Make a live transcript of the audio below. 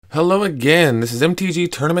Hello again, this is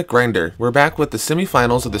MTG Tournament Grinder. We're back with the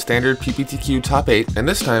semifinals of the standard PPTQ top 8, and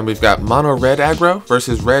this time we've got mono red aggro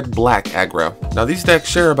versus red black aggro. Now these decks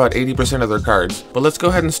share about 80% of their cards, but let's go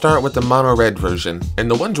ahead and start with the mono red version. In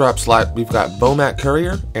the 1-drop slot, we've got Bomat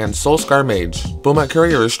Courier and Soul-Scar Mage. Bomat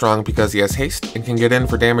Courier is strong because he has haste and can get in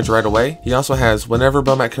for damage right away. He also has, whenever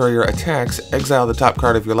Bomat Courier attacks, exile the top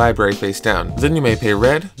card of your library face down. Then you may pay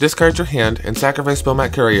red, discard your hand, and sacrifice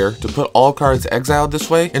Bomat Courier to put all cards exiled this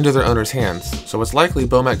way into their owner's hands. So it's likely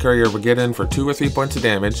Bomat Courier would get in for 2 or 3 points of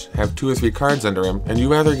damage, have 2 or 3 cards under him, and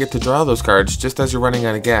you either get to draw those cards just as you're running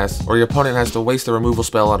out of gas, or your opponent has to waste a removal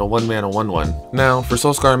spell on a 1-mana 1/1. Now, for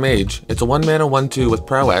Soul-Scar Mage, it's a 1-mana 1/2 with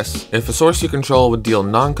prowess. If a source you control would deal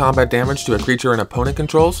non-combat damage to a creature an opponent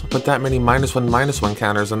controls, put that many -1/-1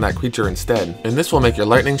 counters on that creature instead. And this will make your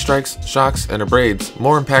lightning strikes, shocks, and abrades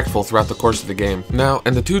more impactful throughout the course of the game. Now,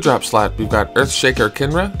 in the 2-drop slot, we've got Earthshaker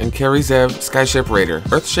Khenra and Kari Skyship Raider.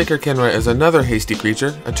 Earthshaker Khenra is another hasty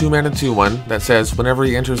creature, a 2-mana 2/1 that says whenever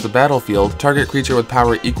he enters the battlefield, target creature with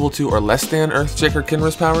power equal to or less than Earthshaker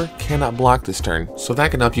Khenra's power cannot block this turn. So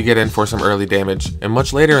that can help you get in for some early damage. And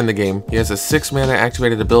much later in the game, he has a 6-mana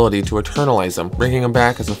activated ability to eternalize him, bringing him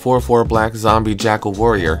back as a 4/4 black zombie jackal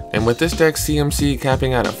warrior. And with this deck's CMC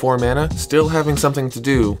capping out at 4 mana, still having something to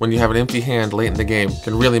do when you have an empty hand late in the game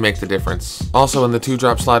can really make the difference. Also in the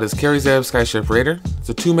 2-drop slot is Kari Skyship Raider. It's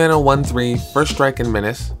a 2-mana 1/3, first strike and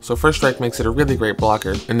menace. So first strike makes it a really great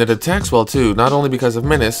blocker. And it attacks well too, not only because of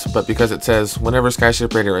menace, but because it says whenever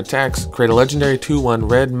Skyship Raider attacks, create a legendary 2/1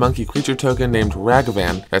 red monkey creature token named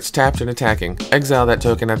Ragavan that's tapped and attacking. Exile that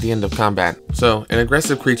token at the end of combat. So, an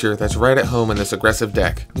aggressive creature that's right at home in this aggressive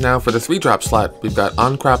deck. Now for the 3-drop slot, we've got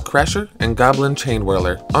Ahn-Crop Crasher and Goblin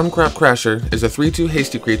Chainwhirler. Ahn-Crop Crasher is a 3/2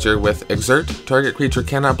 hasty creature with Exert, target creature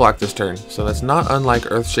cannot block this turn, so that's not unlike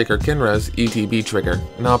Earthshaker Khenra's ETB trigger.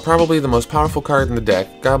 Now probably the most powerful card in the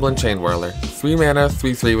deck, Goblin Chainwhirler. 3 mana,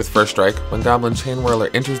 3/3 with first strike. When Goblin Chainwhirler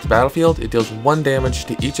enters the battlefield, it deals 1 damage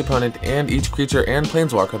to each opponent and each creature and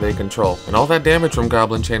planeswalker they control. And all that damage from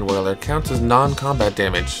Goblin Chainwhirler counts as non-combat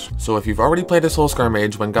damage. So if you've already played a Soul-Scar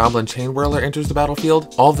Mage when Goblin Chainwhirler enters the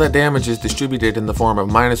battlefield, all of that damage is distributed in the form of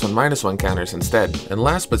 -1/-1 counters instead. And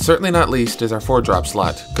last but certainly not least is our 4-drop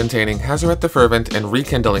slot, containing Hazoret the Fervent and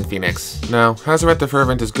Rekindling Phoenix. Now, Hazoret the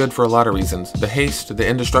Fervent is good for a lot of reasons. The haste, the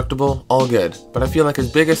indestructible, all good. But I feel like his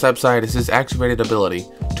biggest upside is his activated ability.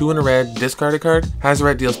 2 in a red, discard a card,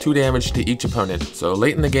 Hazoret deals 2 damage to each opponent. So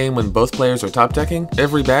late in the game when both players are top decking,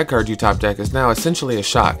 every bad card you top deck is now essentially a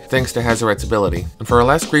shock, thanks to Hazoret's ability. And for our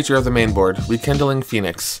last creature of the main board, Rekindling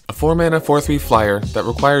Phoenix. A 4-mana 4/3 flyer that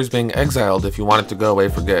requires being exiled if you want it to go away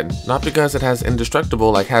for good. Not because it has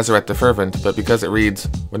indestructible like Hazoret the Fervent, but because it reads,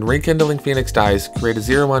 when Rekindling Phoenix dies, create a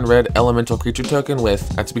 0/1 red elemental creature token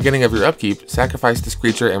with, at the beginning of your upkeep, sacrifice this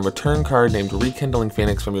creature and return card named Rekindling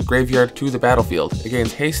Phoenix from your graveyard to the battlefield. It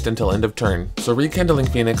gains haste until end of turn. So Rekindling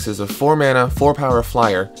Phoenix is a 4-mana, 4-power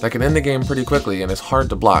flyer that can end the game pretty quickly and is hard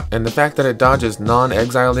to block. And the fact that it dodges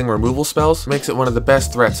non-exiling removal spells makes it one of the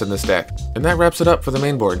best threats in this deck. And that wraps it up for the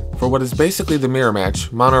main board. For what is basically the mirror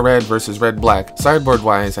match, mono red versus red black, sideboard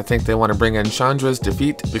wise I think they want to bring in Chandra's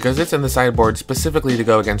Defeat because it's in the sideboard specifically to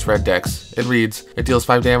go against red decks. It reads, it deals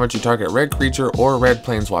 5 damage to target red creature or red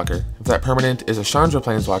planeswalker. If that permanent is a Chandra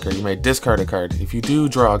planeswalker, you may discard a card. If you do,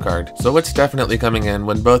 draw a card. So it's definitely coming in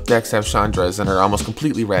when both decks have Chandras and are almost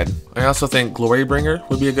completely red. I also think Glorybringer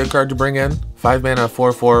would be a good card to bring in. 5 mana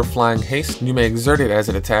 4/4 flying haste, you may exert it as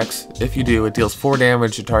it attacks. If you do, it deals 4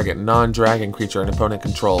 damage to target non-dragon creature an opponent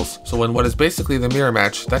controls. So in what is basically the mirror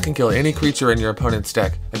match, that can kill any creature in your opponent's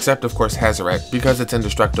deck, except of course Hazoret, because it's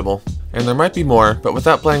indestructible. And there might be more, but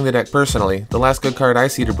without playing the deck personally, the last good card I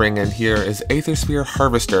see to bring in here is Aethersphere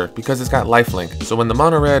Harvester, because it's got lifelink. So in the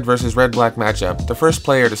mono red versus red black matchup, the first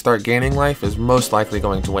player to start gaining life is most likely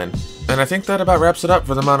going to win. And I think that about wraps it up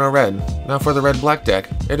for the mono red. Now for the red black deck,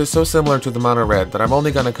 it is so similar to the mono red that I'm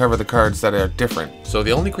only going to cover the cards that are different. So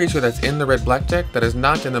the only creature that's in the red black deck that is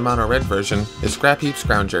not in the mono red version is Scrapheap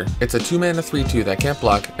Scrounger. It's a 2-mana 3/2 that can't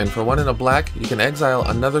block, and for 1 in a black, you can exile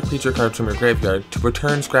another creature card from your graveyard to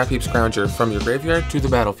return Scrapheap Scrounger from your graveyard to the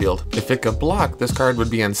battlefield. If it could block, this card would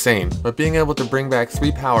be insane, but being able to bring back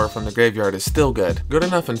 3 power from the graveyard is still good. Good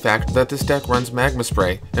enough in fact that this deck runs Magma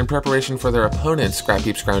Spray in preparation for their opponent's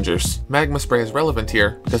Scrapheap Scroungers. Magma Spray is relevant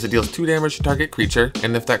here because it deals 2 damage to target creature,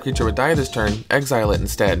 and if that creature would die this turn, turn, exile it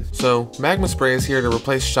instead. So Magma Spray is here to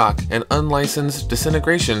replace Shock, and Unlicensed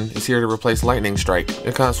Disintegration is here to replace Lightning Strike.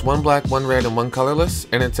 It costs 1 black, 1 red, and 1 colorless,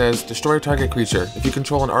 and it says destroy target creature. If you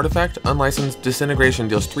control an artifact, Unlicensed Disintegration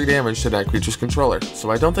deals 3 damage to that creature's controller.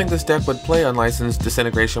 So I don't think this deck would play Unlicensed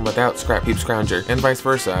Disintegration without Scrapheap Scrounger, and vice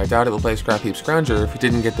versa. I doubt it will play Scrapheap Scrounger if you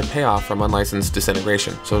didn't get the payoff from Unlicensed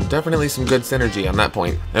Disintegration. So definitely some good synergy on that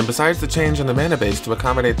point. And besides the change in the mana base to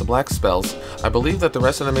accommodate the black spells, I believe that the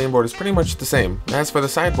rest of the main board is pretty much the same. As for the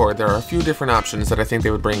sideboard, there are a few different options that I think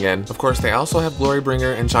they would bring in. Of course, they also have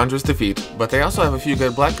Glorybringer and Chandra's Defeat, but they also have a few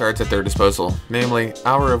good black cards at their disposal, namely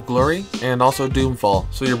Hour of Glory and also Doomfall.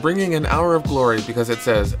 So you're bringing in Hour of Glory because it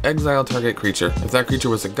says exile target creature. If that creature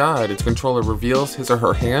was a god, its controller reveals his or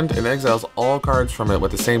her hand and exiles all cards from it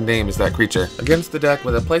with the same name as that creature. Against the deck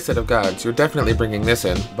with a playset of gods, you're definitely bringing this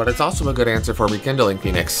in, but it's also a good answer for Rekindling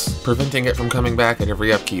Phoenix, preventing it from coming back at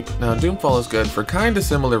every upkeep. Now Doomfall is good for kinda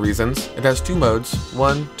similar reasons. It has 2 modes.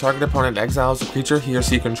 1, target opponent exiles a creature he or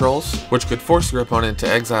she controls, which could force your opponent to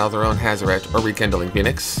exile their own Hazoret or Rekindling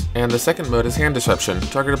Phoenix. And the second mode is hand disruption.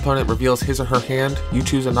 Target opponent reveals his or her hand, you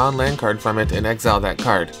choose a non-land card from it and exile that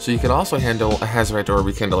card. So you can also handle a Hazoret or a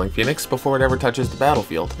Rekindling Phoenix before it ever touches the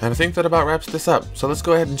battlefield. And I think that about wraps this up, so let's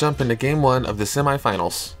go ahead and jump into game 1 of the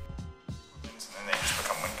semifinals. And they just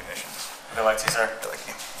become win conditions. Good luck to you, sir. Good luck to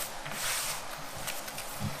you.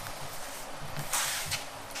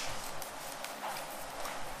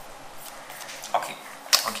 I'll keep.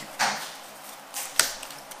 I'll keep.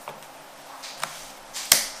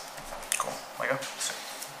 Cool. Lego? Sir.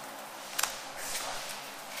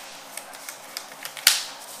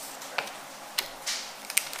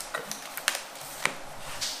 Good.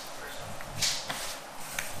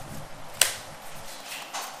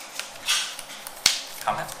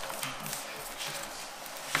 Comment?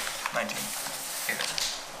 19. Here.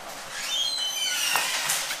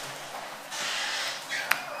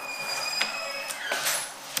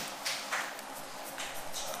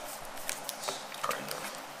 Kari.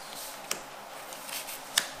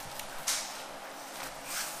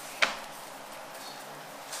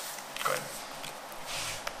 Good.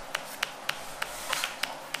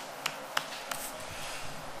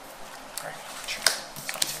 Great. Sure.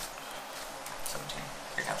 17.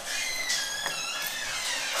 Here you go.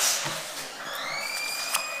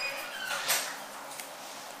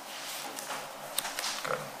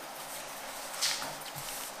 Good.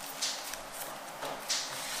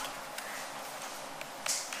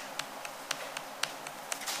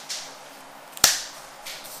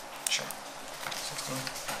 Sure. 16.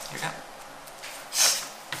 Here you go.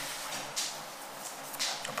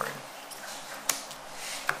 Abrade.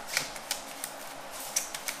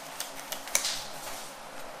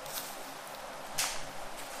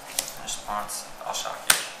 In response, I'll shock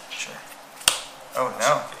you. Sure. Oh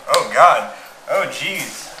no. Oh god. Oh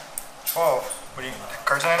jeez. 12. What do you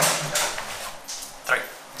cards on it? 3.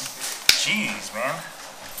 Jeez, man.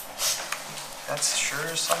 That's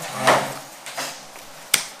sure something.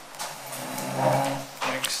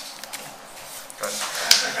 Phoenix. Good.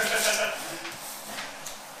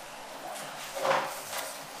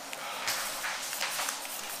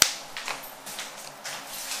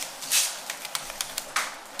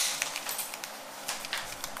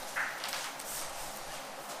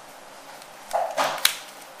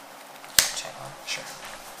 Chainwhirler. Sure.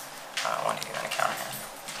 1 to get on a counter hand.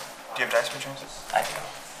 Do you have dice returns? I do.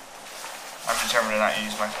 I'm determined to not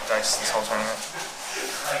use my dice this whole tournament.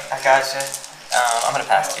 I gotcha. I'm gonna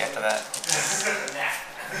pass to you after that.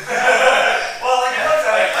 Well, like I looked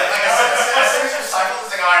at it, like I said, as soon as you cycle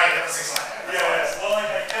this thing, already hit the 6 line. Yeah, well, like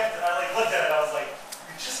I looked at it, I was like,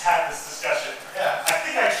 we just had this discussion. Yeah. I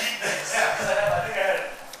think I keep this. Yeah, because I think I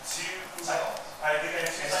had 2 cycles. I think I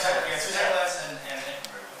had 2 Yeah, cycles. 2 cycles and an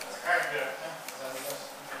infrared. Alright, good. Is that what it does?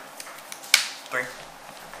 3.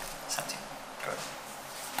 17. Good.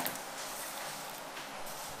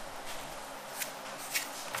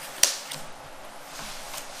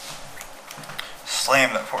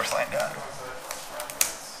 Slam that 4th line down.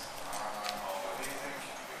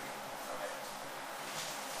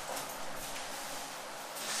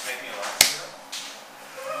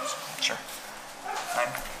 Sure. 9.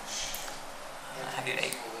 I have you at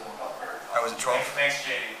 8. I was at 12. Thanks,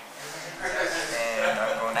 JD. And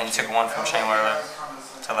I'm going And you took 1 from Chainwhirler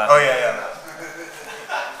to 11. Oh yeah, yeah.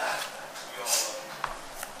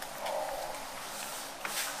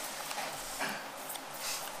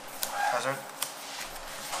 Hazard.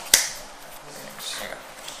 Phoenix. Here you go.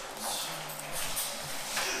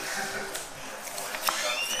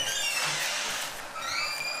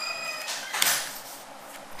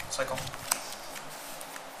 Cycle.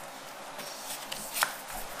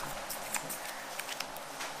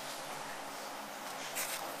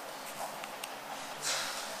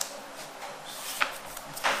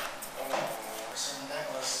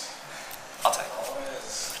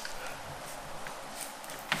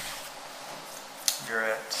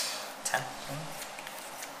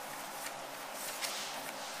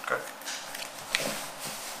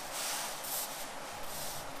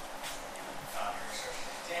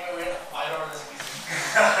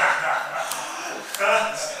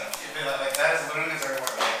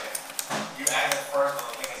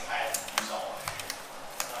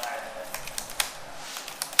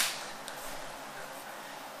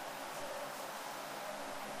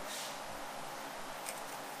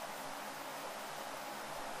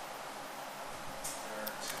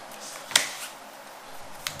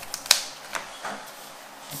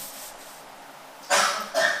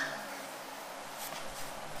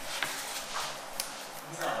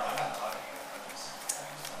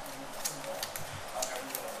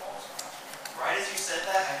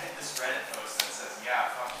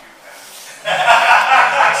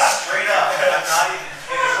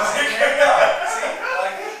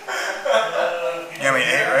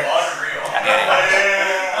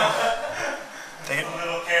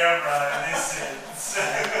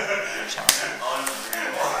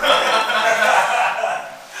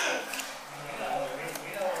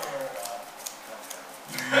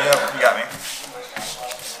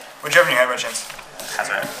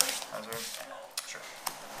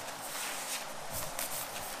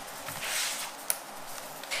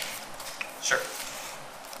 Sure.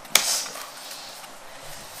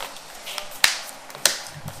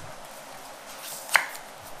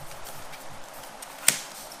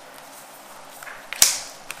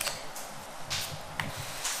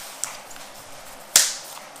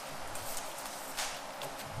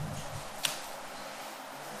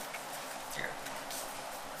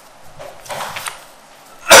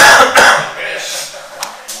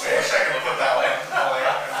 Wish I could put that way.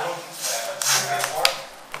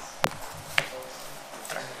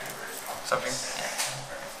 Something.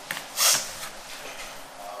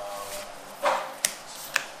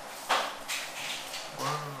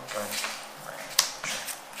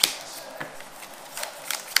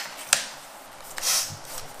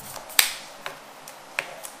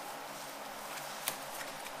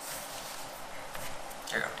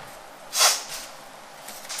 Here you go.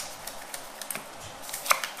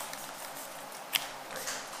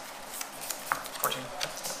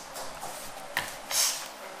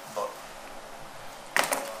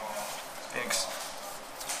 Phoenix.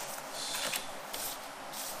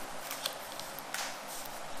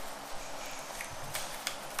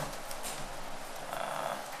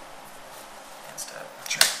 Instead.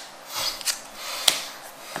 Sure.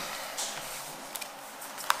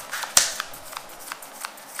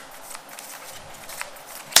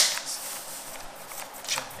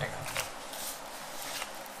 Sure. Here you go.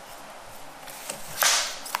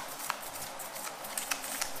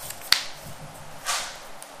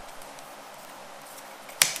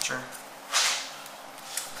 Sure.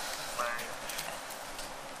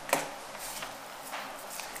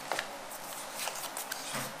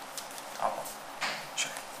 Awful.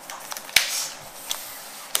 Sure.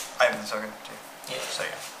 I have the token too. Yeah.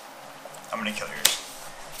 Second. I'm gonna kill yours.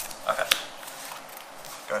 Okay.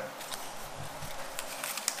 Go ahead.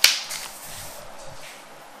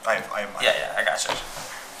 I have mine. Yeah, I got you.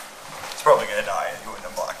 It's probably gonna die. You wouldn't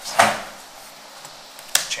have blocked.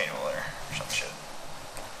 Chainwhirler or some shit.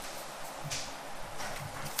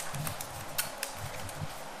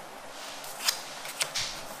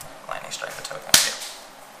 Lightning strike the token. Yeah.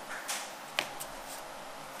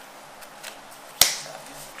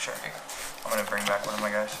 Sure. Here you go. I'm gonna bring back one of my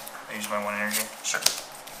guys. I use my 1 energy. Sure.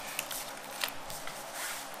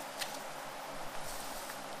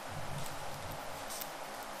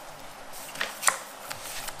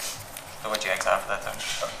 So what'd you exile for that then?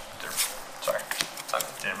 Oh, sorry. It's all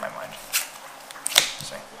good. Did it in my mind.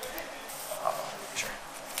 See. Sure.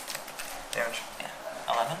 Damage. Yeah.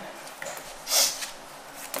 11?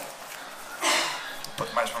 Put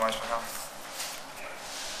 -1/-1 now.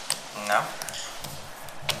 No.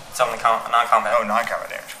 It's only non-combat. Oh, non-combat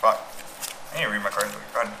damage. Fuck. I need to read my cards.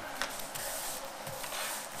 Run.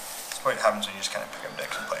 That's what happens when you just kind of pick up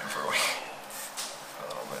decks and play them for a week. For a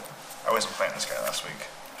little bit. I wasn't playing this guy last week.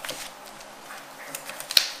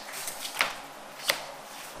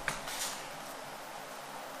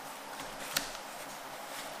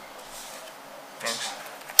 Thanks.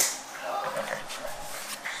 Okay.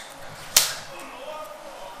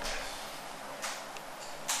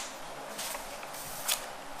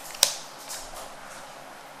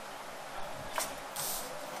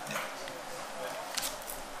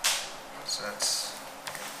 So that's...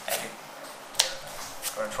 Hey,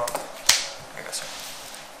 Go ahead, 12. here you go, sir.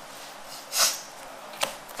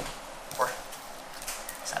 4.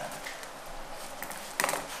 7.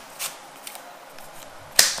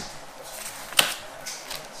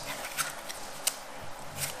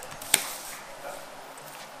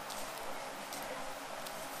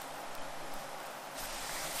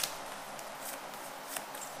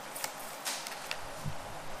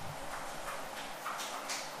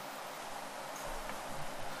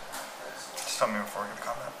 Just tell me before we get to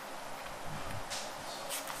combat.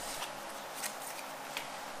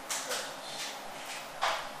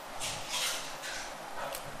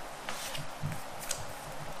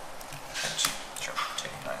 Sure. 2,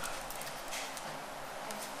 9.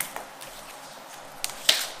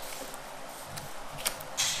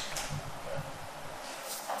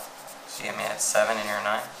 So you hit me at 7 and you're a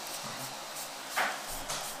 9?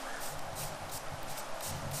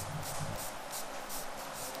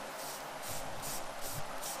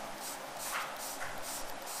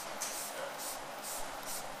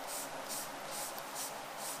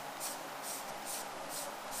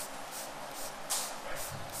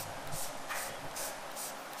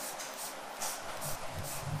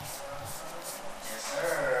 Yes,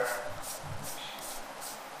 sir.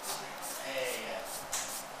 Hey.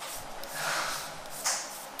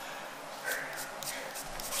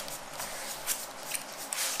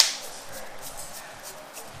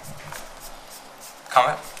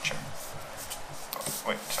 Combat? Sure. Oh,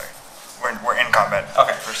 wait, sorry. We're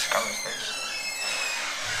first comment first.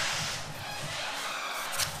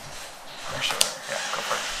 Or sure. Yeah, go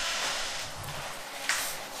for it.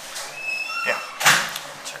 Yeah.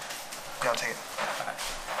 Sure. Yeah, I'll take it. Okay.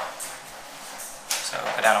 So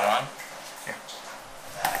go down to 1. Yeah.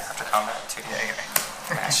 After combat, 2. Yeah.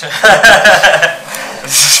 Smash.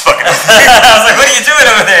 This is fucking. I was like, what are you doing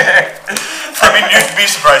over there? I mean, you'd be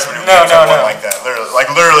surprised when it No, one like that.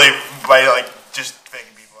 Literally, by like